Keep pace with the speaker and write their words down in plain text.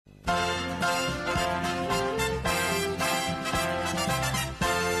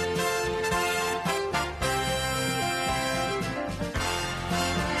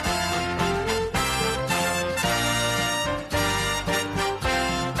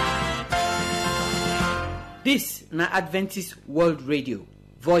This na Adventist World Radio,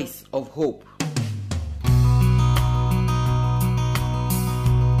 Voice of Hope.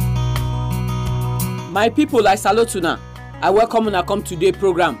 My people, I salute una. I welcome una come today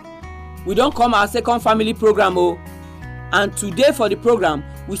program. We don come our second family program and today for the program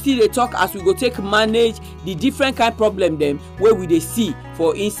we still dey talk as we go take manage the different kind problem dem wey we dey see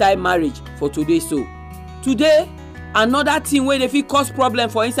for inside marriage for today. So today another thing wey dey fit cause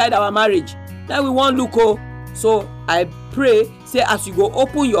problem for inside our marriage that we wan look So I pray say as you go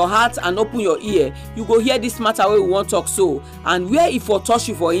open your heart and open your ear, you go hear this matter wey we wan talk so, and where e for touch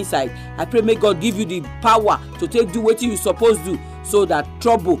you for inside, I pray may God give you the power to take do wetin you suppose do so that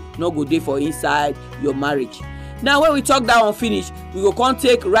trouble no go dey for inside your marriage. Now when we talk that one finish, we go come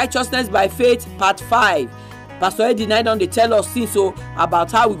take righteousness by faith part 5. Pastor Eddie don dey tell us since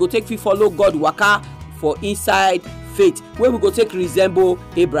about how we go take fit follow God waka for inside faith, where we go take resemble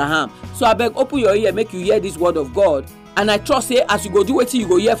Abraham. So abeg open your ear, make you hear this word of God, and I trust say as you go do wetin you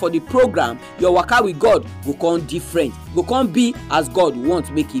go hear for the program, your waka with God go come different, go come be as God wants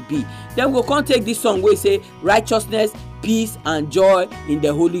make it be. Then we go come take this song wey say righteousness, peace and joy in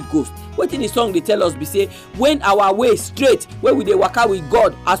the Holy Ghost. Wetin the song dey tell us be say when our way straight, where we dey waka with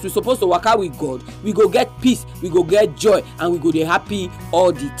God as we supposed to waka with God, we go get peace, we go get joy, and we go dey happy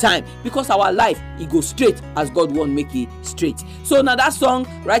all the time because our life e go straight as God want make it straight. So now that song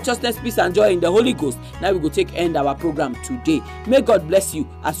righteousness, peace and joy in the Holy Ghost, now we go take end our program today. May God bless you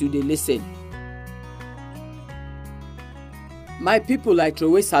as you dey listen. My people, I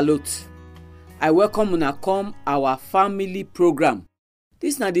throway salute. I welcome una come our family program.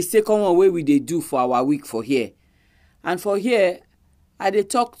 This na the second one wey we dey do for our week for here. And for here, I dey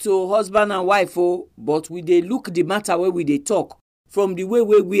talk to husband and wife but we dey look the matter wey we dey talk from the way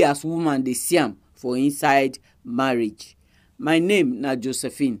we as woman dey see am for inside marriage. My name na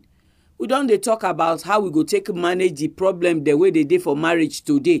Josephine. We don dey talk about how we go take manage the problem the way they dey for marriage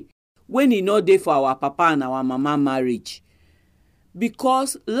today when e no dey for our papa and our mama marriage.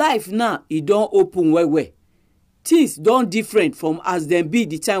 Because life now e don open well. Things don different from as dem be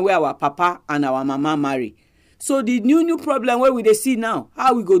the time where our papa and our mama marry. So the new problem wey we dey see now,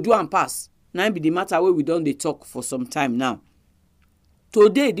 how we go do am pass, na be the matter wey we don dey talk for some time now.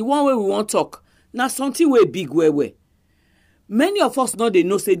 Today the one wey we wan talk na something wey big well. Many of us no dey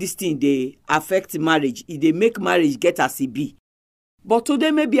know say this thing dey affect marriage, e dey make marriage get as e be. But today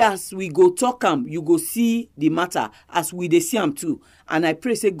maybe as we go talk am, you go see the matter as we dey see am too. And I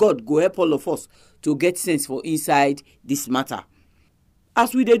pray say God go help all of us to get sense for inside this matter.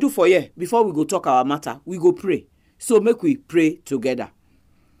 As we dey do for here, before we go talk our matter, we go pray. So make we pray together.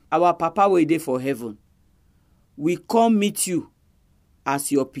 Our Papa wey dey for heaven, we come meet you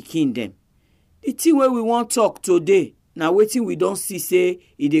as your pikin dem. The thing wey we wan talk today, na wetin we don see say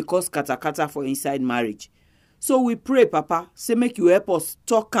e dey cause kata for inside marriage. So we pray, Papa, say make you help us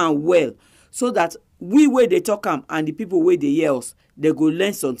talk am well, so that we wey dey talk am and the people wey dey hear us, they go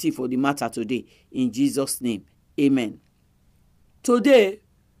learn something for the matter today. In Jesus' name, amen. Today,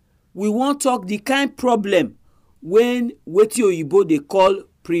 we wan talk the kind problem when wetin oyibo dey call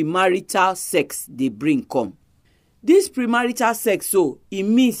premarital sex dey bring come. This premarital sex e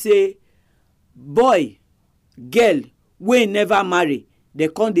mean say boy, girl wey never marry, they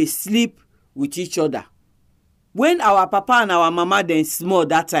come dey sleep with each other. When our papa and our mama dem small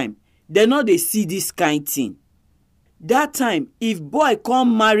that time, they no dey see this kind thing. That time, if boy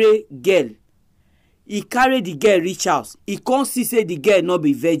come marry girl, he carry the girl reach house, he come see say the girl no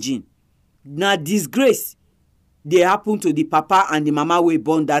be virgin. Na disgrace dey happen to the papa and the mama wey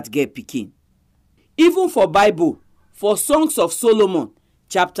born that girl pikin. Even for Bible, for Songs of Solomon,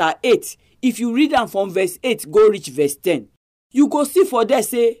 chapter 8, if you read am from verse 8 go reach verse 10, you go see for there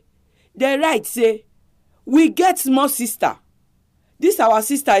say, they write say, we get small sister. This our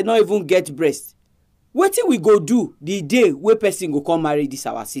sister no even get breast. Wetin we go do the day wey person go come marry this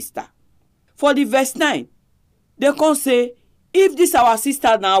our sister? For the verse 9, they come say, if this our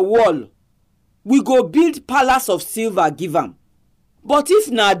sister na wall, we go build palace of silver give am. But if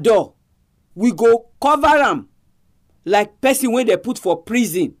na door, we go cover am like person wey they put for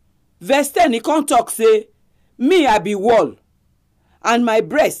prison. Verse 10, he come talk say, me I be wall, and my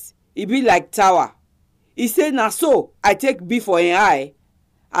breast e be like tower. He say na so I take bifor in eye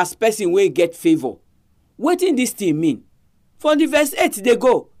as person wey get favor. Wetin this thing mean? For the verse 8 they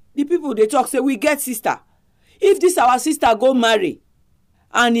go, the people they talk say we get sister. If this our sister go marry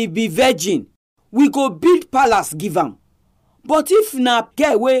and he be virgin, we go build palace give am. But if na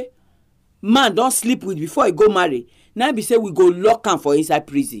girl wey man don sleep with before he go marry, now be say we go lock am for inside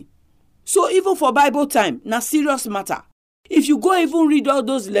prison. So even for Bible time, na serious matter. If you go even read all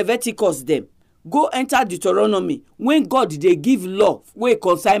those Leviticus them, go enter Deuteronomy when God dey give law wey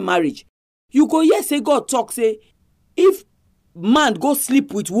concern marriage, you go hear say God talk say if man go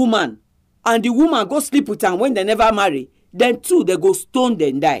sleep with woman and the woman go sleep with am when they never marry, then two they go stone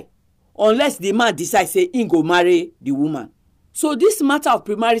dem die unless the man decide say he go marry the woman. So this matter of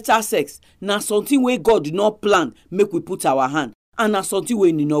premarital sex na something wey God did not plan make we put our hand, and na something wey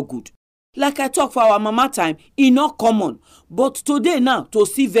e no good. Like I talk for our mama time, e not common, but today now to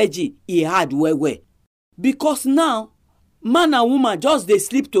see virgin e hard well. Because now man and woman just dey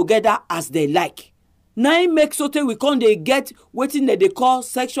sleep together as they like. Naim make sotey we can't dey get wetin they call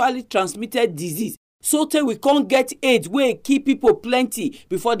sexually transmitted disease. Sotey we can't get AIDS wey keep people plenty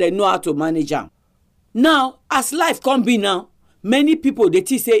before they know how to manage am. Now as life come be now, many people dey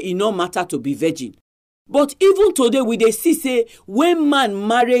think say e no matter to be virgin. But even today we dey see say when man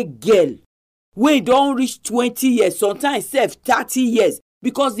marry girl wey don reach 20 years, sometimes sef 30 years,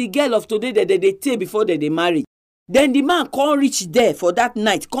 because the girl of today they dey take before they marry. Then the man can't reach there for that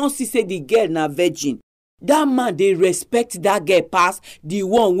night, can't see say the girl na virgin. That man they respect that girl pass the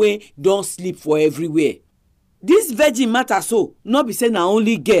one wey don't sleep for everywhere. This virgin matter so not be say na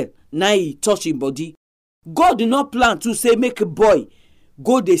only girl na he touch him body. God do not plan to say make a boy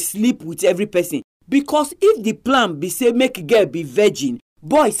go dey sleep with every person, because if the plan be say make girl be virgin,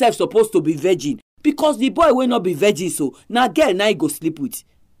 boy self supposed to be virgin, because the boy will not be virgin, so na girl na he go sleep with.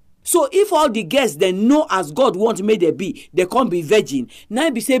 So if all the girls then know as God want make they be, they can't be virgin, now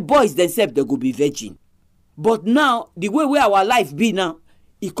be say boys themselves they go be virgin. But now the way our life be now,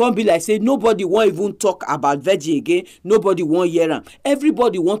 it can't be like say nobody won't even talk about virgin again, nobody won't hear them.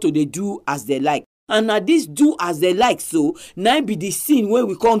 Everybody want to they do as they like. And now this do as they like, so now be the scene where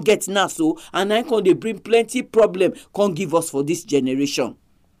we can't get now, so and now can they bring plenty problem can't give us for this generation.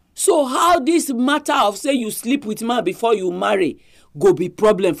 So how this matter of say you sleep with man before you marry go be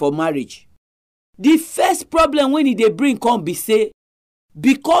problem for marriage? The first problem when they bring come be say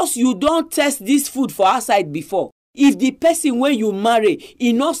because you don't test this food for outside before. If the person when you marry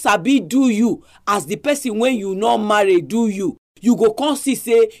he not sabi do you as the person when you not marry do you, you go come see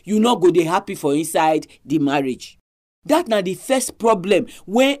say you not go dey happy for inside the marriage. That na the first problem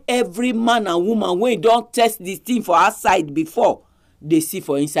when every man and woman when don't test this thing for outside before they see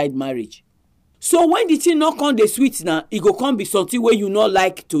for inside marriage. So when the thing not come dey sweet now, it go come be something where you not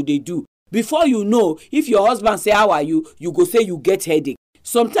like to dey do. Before you know, if your husband say how are you, you go say you get headache.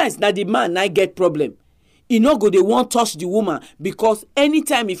 Sometimes na the man na get problem. He no go dey want touch the woman because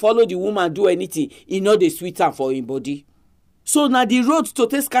anytime he follow the woman do anything, he no dey sweet am for him body. So na the road to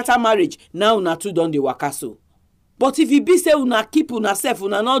take scatter marriage now una two don dey waka so. But if e be say una keep una self,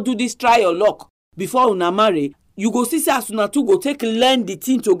 una not do this try your luck before una marry, you go see say as una two go take learn the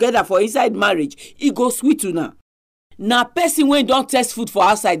thing together for inside marriage, e go sweet una. Na person wey don test food for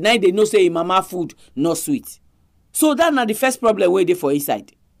outside, now they know say im mama food not sweet. So that na the first problem wey dey for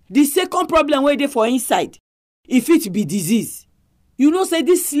inside. The second problem wey dey for inside, if it be disease. You know say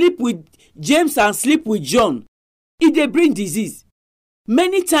this sleep with James and sleep with John, it dey bring disease.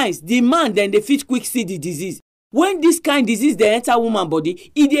 Many times the man then they fit quick see the disease. When this kind disease they enter woman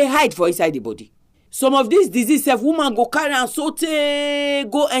body, it dey hide for inside the body. Some of these disease if woman go carry and sote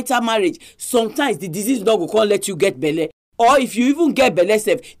go enter marriage, sometimes the disease not go come let you get belle, or if you even get belle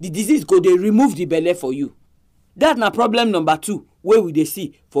self, the disease go dey remove the belle for you. That na problem number 2 where we dey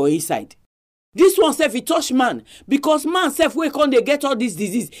see for inside. This one self it touch man, because man self wey come dey get all this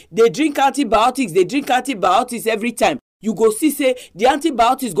disease, they drink antibiotics every time. You go see say the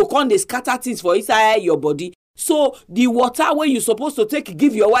antibiotics go come dey scatter things for inside your body. So the water where you supposed to take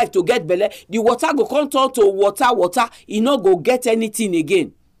give your wife to get belle, the water go come turn to water, e no go get anything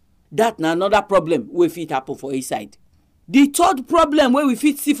again. That na another problem wey fit happen for inside. The third problem wey we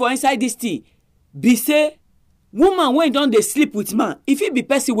fit see for inside this thing be say woman wey don dey sleep with man, if it be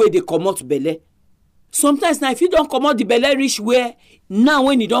person wey dey comot belle, sometimes now if you don comot the belle reach where now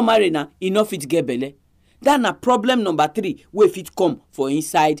when you don marry now, e no fit get belle. That na problem number 3 wey fit come for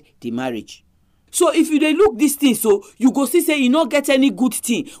inside the marriage. So if you dey look this thing, so you go see say e no get any good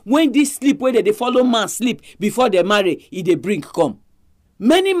thing when this sleep wey dey follow man sleep before they marry, e dey bring come.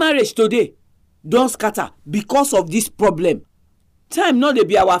 Many marriage today don scatter because of this problem. Time no dey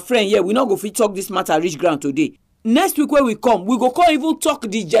be our friend here, we no go fit talk this matter reach ground today. Next week when we come come even talk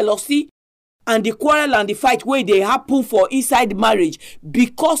the jealousy and the quarrel and the fight wey dey happen for inside marriage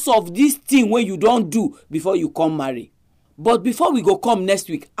because of this thing wey you don do before you come marry. But before we go come next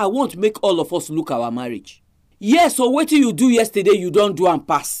week, I want to make all of us look our marriage. Yes, so wetin you do yesterday you don do and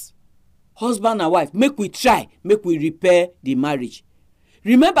pass. Husband and wife, make we try, make we repair the marriage.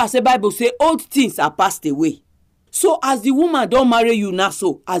 Remember say Bible say old things are passed away. So as the woman don marry you now,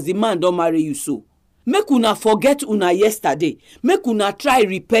 so as the man don marry you, so make una forget una yesterday, make una try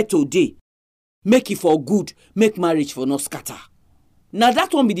repair today, make it for good, make marriage for no scatter. Now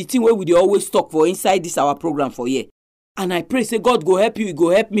that one be the thing where we dey always talk for inside this our program for here. And I pray say God go help you, he go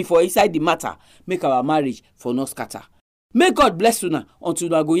help me for inside the matter, make our marriage for no scatter. May God bless una until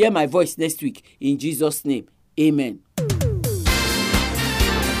una go hear my voice next week. In Jesus' name, amen.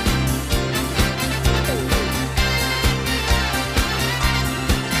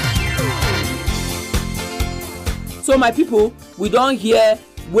 So my people, we don hear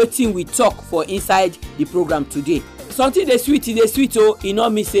wetin we talk for inside the program today. Something dey sweet oh, e no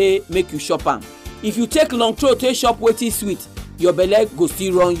mean say make you chop am. If you take long throat take chop wetin sweet, your belle go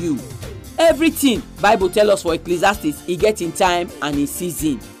still run you. Everything Bible tell us for Ecclesiastes, e get in time and in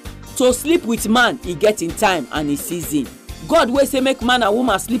season. To sleep with man, e get in time and in season. God wey say make man and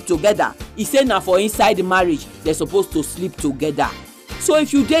woman sleep together, e say na for inside marriage they supposed to sleep together. So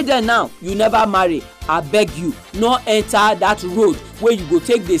if you dey there now, you never marry, I beg you, no enter that road where you go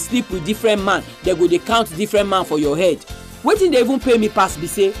take dey sleep with different man, they go dey count different man for your head. Wetin dey even pay me pass be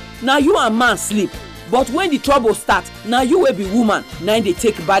say, na you and man sleep, but when the trouble start, na you wey be woman, na dey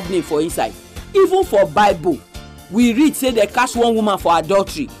take bad name for inside. Even for Bible, we read say they catch one woman for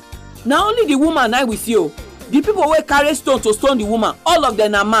adultery. Na only the woman na we see oh. The people wey carry stone to stone the woman, all of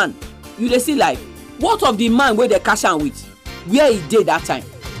them na man. You dey see life. What of the man wey they catch am with? Where he dey that time?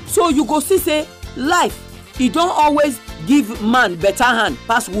 So you go see say life, e don always give man better hand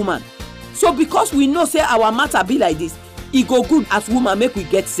pass woman. So because we know say our matter be like this, e go good as woman make we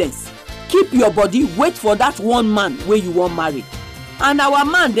get sense. Keep your body, wait for that one man wey you wan marry. And our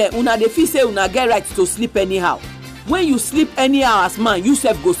man dem, una dey feel say una get right to sleep anyhow. When you sleep anyhow as man, you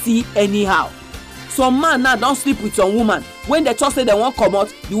sef go see anyhow. Some man now don sleep with some woman. When they talk say they wan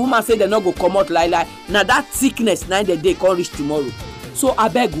comot, the woman say they no go comot lie. Na that sickness na the day come reach tomorrow. So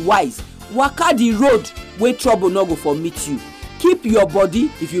abeg wise, waka the road wey trouble no go for meet you. Keep your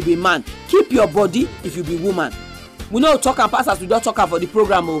body if you be man. Keep your body if you be woman. We no talk am pass as we don talk am for the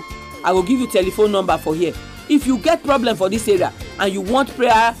program oh. I go give you telephone number for here. If you get problem for this area and you want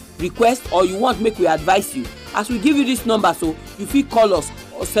prayer request or you want make we advise you, as we give you this number, so you fit call us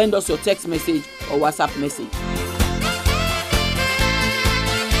or send us your text message or WhatsApp message.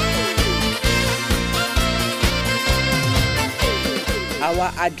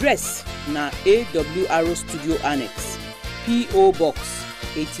 Our address na AWR Studio Annex, P.O. Box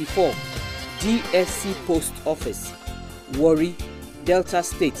 84, DSC Post Office, Warri, Delta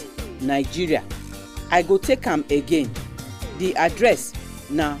State, Nigeria. I go take am again. The address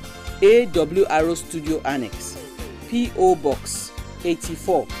na AWR Studio Annex, P.O. Box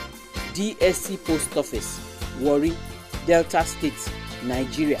 84, DSC Post Office, Warri, Delta State,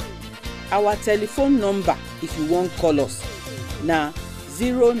 Nigeria. Our telephone number if you wan call us na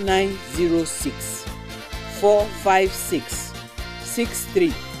 0906 456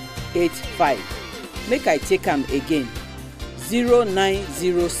 6385. Make I take am again.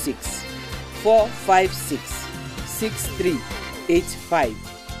 0906 456 6385.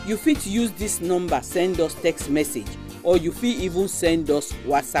 You fit use this number send us text message or you fit even send us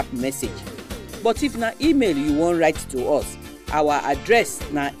WhatsApp message. But if na email you wan write to us, our address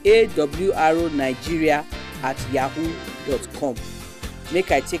na awrnigeria@yahoo.com.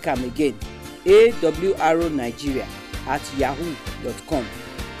 Make I take am again. awrnigeria@yahoo.com.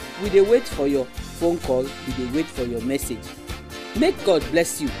 We dey wait for your phone call, we dey wait for your message. Make God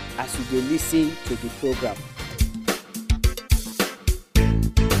bless you as you dey listen to the program.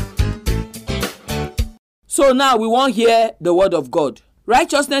 So now we wan hear the word of God.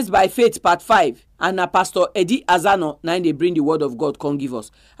 Righteousness by Faith part 5, and na Pastor Eddie Azano na dey bring the word of God come give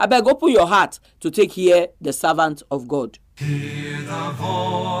us. Abeg open your heart to take hear the servant of God. Hear the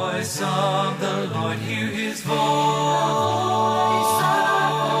voice of the Lord, hear his voice.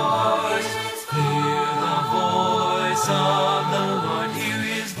 Hear the voice of the Lord, hear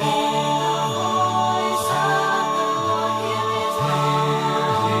his voice.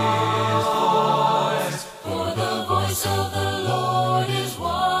 Hear his voice. For the voice of the Lord is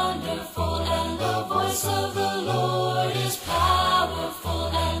wonderful, and the voice of the Lord is powerful,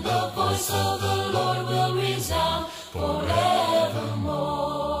 and the voice of the Lord will resound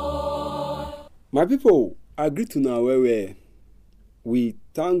forevermore. My people, I agree to now where we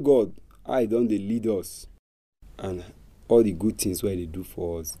thank God I don dey lead us and all the good things where they do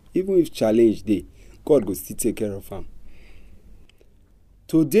for us. Even if challenge dey, God go still take care of them.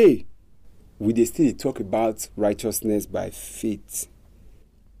 Today, we dey still talk about righteousness by faith.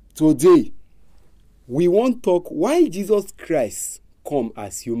 Today, we wan talk why Jesus Christ come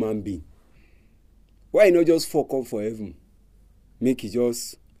as human being. Why he not just fall come for heaven? Make he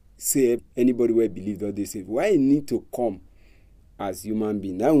just say anybody wey believe that they say. Why he need to come as human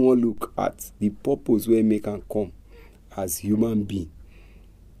being? Now we want look at the purpose wey make am come as human being.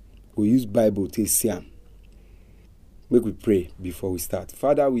 We use Bible to see am. Make we pray before we start.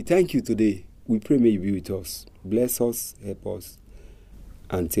 Father, we thank you today. We pray may you be with us. Bless us, help us,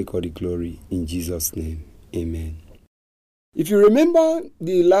 and take all the glory in Jesus' name. Amen. If you remember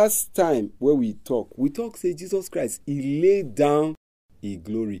the last time where we talk say Jesus Christ, he laid down his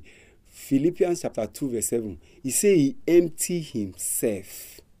glory. Philippians chapter 2 verse 7. He say he emptied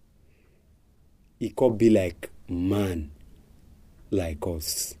himself. He could be like man, like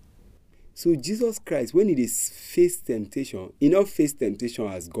us. So Jesus Christ, when he faced temptation, he not faced temptation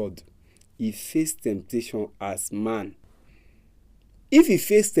as God. He faced temptation as man. If he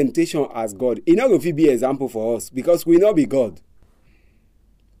faced temptation as God, he not going to be an example for us because we not be God.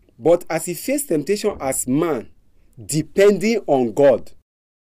 But as he faced temptation as man, depending on God,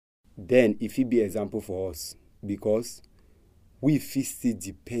 then if he be an example for us because we still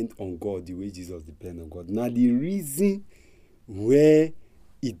depend on God the way Jesus depend on God. Now the reason where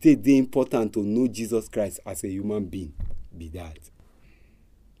it is important to know Jesus Christ as a human being be that.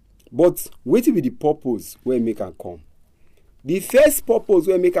 But what will be the purpose where make am come? The first purpose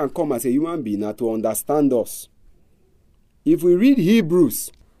where make am come as a human being is to understand us. If we read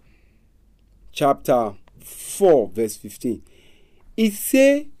Hebrews chapter 4 verse 15, it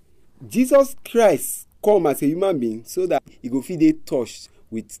say Jesus Christ come as a human being so that he go fit dey touched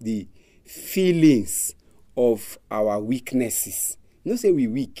with the feelings of our weaknesses. You know say we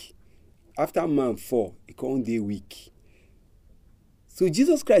weak. After man fall, he can't dey weak. So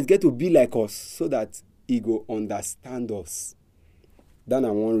Jesus Christ get to be like us so that he go understand us. That's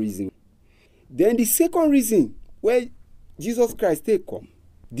one reason. Then the second reason where Jesus Christ take come,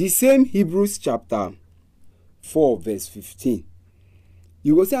 the same Hebrews chapter 4 verse 15.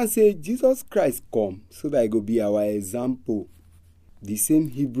 You go say Jesus Christ come so that he go be our example. The same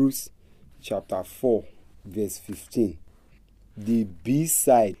Hebrews chapter 4 verse 15. The B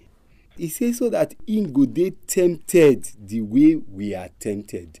side. He says so that he go dey tempted the way we are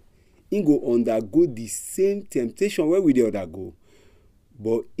tempted. He go undergo the same temptation where we dey undergo,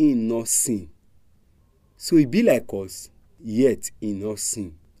 but he not sin. So he be like us, yet he not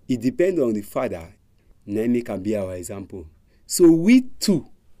sin. It depends on the Father. Naim can be our example. So we too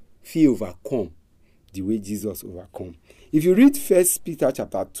feel overcome the way Jesus overcome. If you read 1 Peter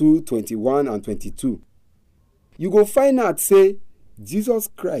chapter 2, 21 and 22, you go find out say Jesus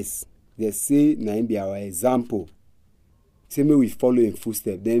Christ, they say Naim be our example. Say may we follow in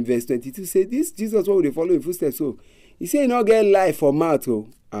footsteps. Then verse 22 say this Jesus what we follow in footsteps. So he say he not get life for mouth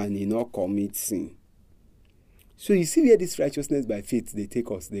and he not commit sin. So you see where this righteousness by faith they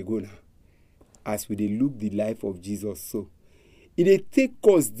take us, they go now. As we they look the life of Jesus, so it they take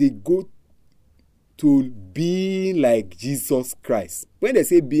us, they go to be like Jesus Christ. When they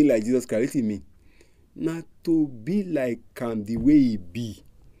say being like Jesus Christ, what do you mean? Not to be like him the way he be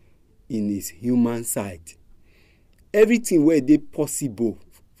in his human side. Everything where they possible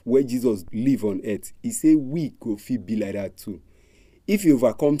where Jesus live on earth, he say we go feel be like that too. If you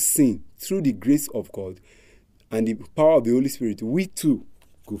overcome sin through the grace of God and the power of the Holy Spirit, we too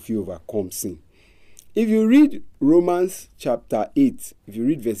go feel overcome sin. If you read Romans chapter 8, if you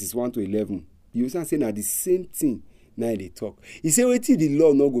read verses 1 to 11, you will say now the same thing now they talk. He say what the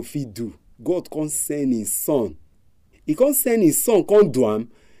law not go fit do. God can't send his son. He can't send his son, can't do him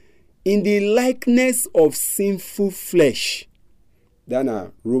in the likeness of sinful flesh.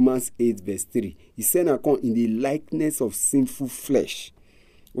 That's Romans 8 verse 3. He said in the likeness of sinful flesh.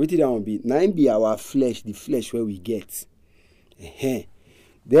 What did that one be? Naim be our flesh, the flesh where we get.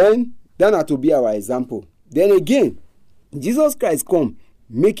 Then that to be our example. Then again, Jesus Christ come,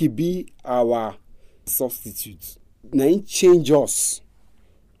 make it be our substitute. Now he change us.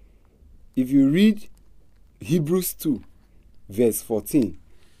 If you read Hebrews 2 verse 14,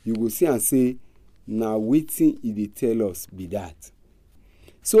 you will see and say, now waiting he dey tell us be that.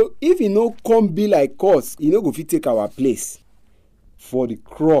 So if he no come be like us, he no go fit take our place for the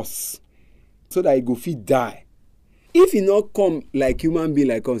cross so that he go fit die. If he not come like human being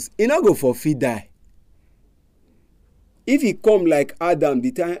like us, he not go for fit die. If he come like Adam,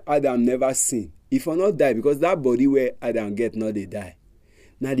 the time Adam never sin, if he not die because that body where Adam get not they die.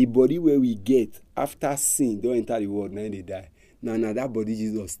 Now the body where we get after sin don't enter the world, now they die. Now that body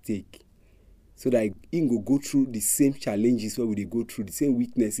Jesus take. So that he go through the same challenges where we go through, the same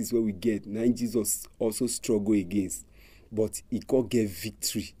weaknesses where we get. Now Jesus also struggle against. But he can't get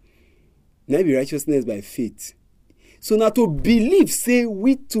victory. Now be righteousness by faith. So now to believe, say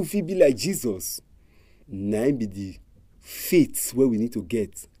we too feel be like Jesus. naim be the faith where we need to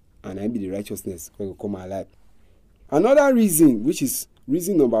get, and naim be the righteousness where we come alive. Another reason, which is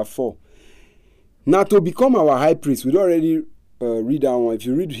reason number 4, now to become our high priest. We don't already read that one. If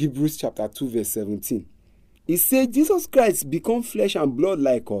you read Hebrews chapter 2 verse 17, it says Jesus Christ become flesh and blood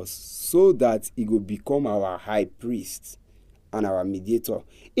like us, so that he will become our high priest and our mediator.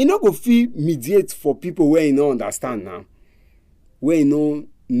 He not go fit mediate for people where he no understand now, where he no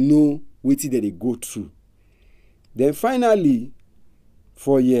know wetin they go through. Then finally,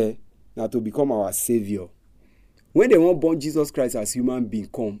 for here, now to become our savior. When they want born Jesus Christ as human being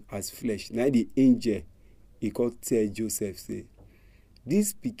come as flesh, now the angel he could tell Joseph say,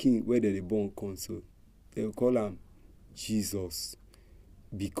 this pikin where they born come, so they will call him Jesus,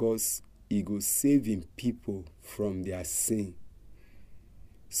 because he go saving people from their sin.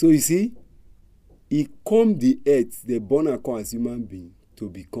 So you see, he come the earth, they born and come as human being to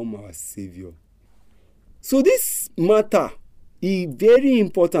become our savior. So this matter is very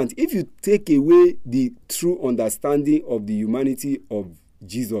important. If you take away the true understanding of the humanity of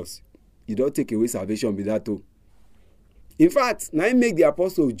Jesus, you don't take away salvation with that too. In fact, now I make the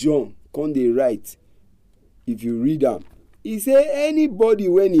Apostle John come dey write. If you read them, he say anybody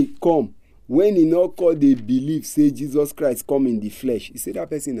when he come, when he not call they believe, say Jesus Christ come in the flesh, he say that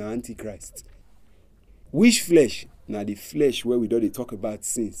person is antichrist. Which flesh? Now the flesh where we don't talk about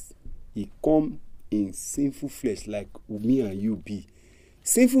sins. He come in sinful flesh like me and you be.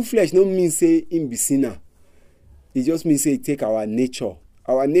 Sinful flesh no mean say him be sinner. It just means say take our nature.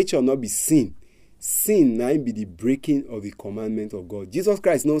 Our nature not be sin. Sin now be the breaking of the commandment of God. Jesus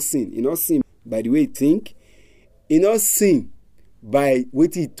Christ no sin. He not sin by the way he think. He not sin by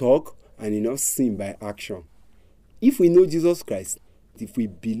what he talk, and he not sin by action. If we know Jesus Christ, if we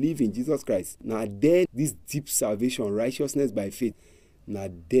believe in Jesus Christ, now there this deep salvation, righteousness by faith, now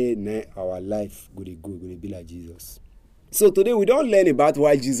there now our life go to be like Jesus. So today we don't learn about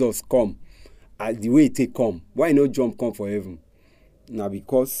why Jesus come, the way he come. Why no jump come for heaven? Now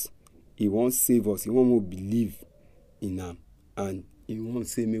because he won't save us, he won't believe in him, and he won't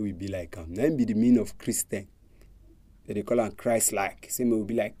say may we be like him. That be the meaning of Christian. That they call him Christ-like. Say may we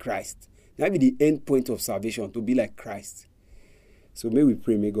be like Christ. That be the end point of salvation, to be like Christ. So may we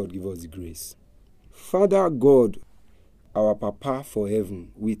pray, may God give us the grace. Father God, our Papa for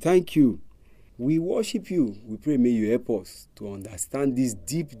heaven, we thank you. We worship you. We pray may you help us to understand these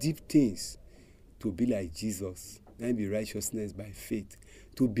deep, deep things. To be like Jesus. That be righteousness by faith.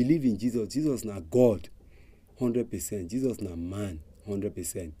 To believe in Jesus. Jesus na God, 100%. Jesus na man,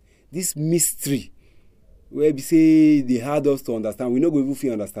 100%. This mystery, where we say they had us to understand, we not going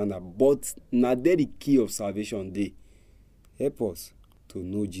to understand that. But na there the key of salvation dey. Help us to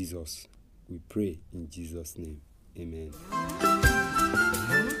know Jesus. We pray in Jesus' name. Amen.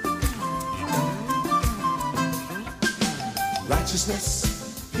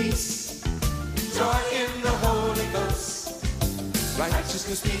 Righteousness, peace, joy in the Holy Ghost.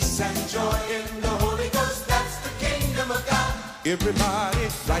 Righteousness, peace, and joy in the Holy Ghost. That's the kingdom of God. Everybody,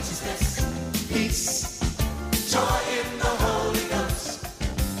 righteousness, peace, joy in the Holy Ghost.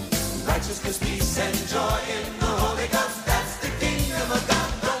 Righteousness, peace, and joy in the Holy Ghost. That's the kingdom of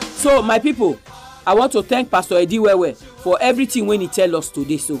God. So my people, I want to thank Pastor Eddie Wewe for everything when he tell us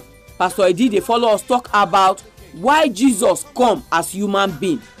today. So Pastor Eddie, they follow us talk about why Jesus come as human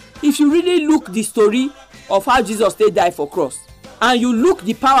being. If you really look the story of how Jesus they die for cross, and you look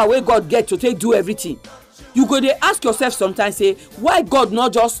the power where God get to take do everything, you go dey ask yourself sometimes, say why God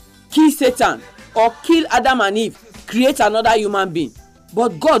not just kill Satan or kill Adam and Eve, create another human being?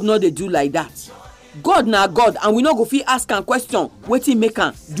 But God no dey do like that. God na God, and we no go fit ask am question wetin make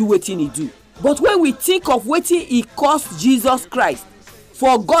am do wetin he do. But when we think of wetin he cost Jesus Christ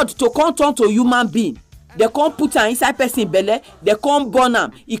for God to come turn to human being, they come put am inside person belle, they come born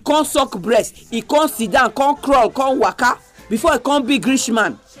am, he come suck breast, he come sit down, come crawl, come waka before he come big rich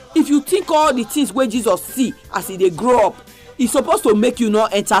man. If you think all the things wey Jesus see as he dey grow up, e suppose to make you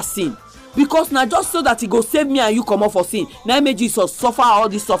not enter sin. Because na just so that he go save me and you comot for sin, na make Jesus suffer all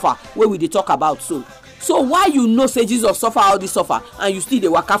this suffer wey we dey talk about. So why you know say Jesus suffer all this suffer and you still dey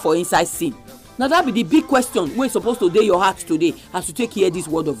waka for inside sin? Now that be the big question wey supposed to dey your heart today as you take hear this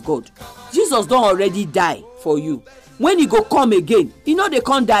word of God. Jesus don already die for you. When he go come again, he no dey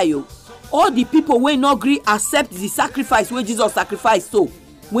come die o. All the people wey no gree accept the sacrifice wey Jesus sacrificed, so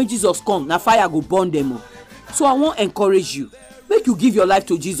when Jesus come, na fire go burn them o. So I wan encourage you, make you give your life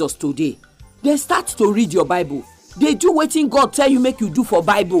to Jesus today. Then start to read your Bible. They do wetin God tell you make you do for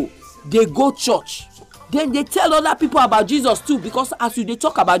Bible. They go church. Then they tell other people about Jesus too, because as you dey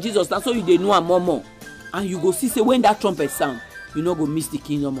talk about Jesus, that's so you dey know am more. And you go see say when that trumpet sound, you no go miss the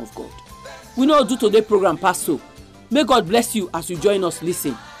kingdom of God. we no do today program pass so. May God bless you as you join us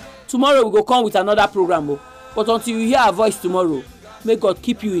listen. Tomorrow we go come with another program but until you hear our voice tomorrow, may God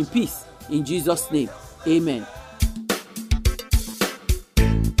keep you in peace in Jesus' name. Amen.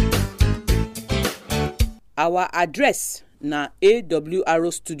 Our address na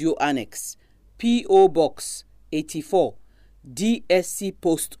AWR Studio Annex, P.O. Box 84, DSC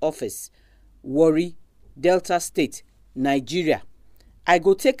Post Office, Warri, Delta State, Nigeria. I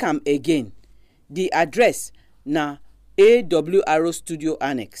go take am again. The address na AWR Studio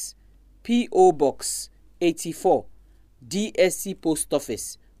Annex, P.O. Box 84, DSC Post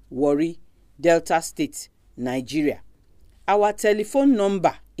Office, Warri, Delta State, Nigeria. Our telephone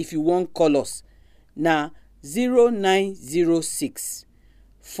number if you wan call us na 0906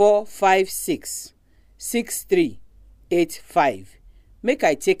 456 6385. Make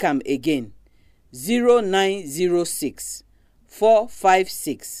I take am again. 0906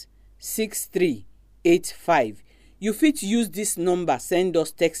 456 6385. You fit use this number send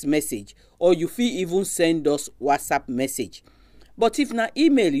us text message or you fit even send us WhatsApp message. But if na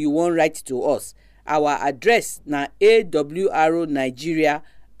email you wan write to us, our address na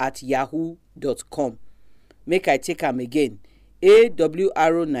awrnigeria@yahoo.com. Make I take am again.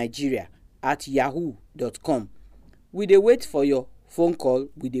 awrnigeria@yahoo.com. We dey wait for your phone call,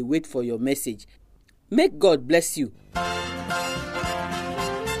 we dey wait for your message. Make God bless you.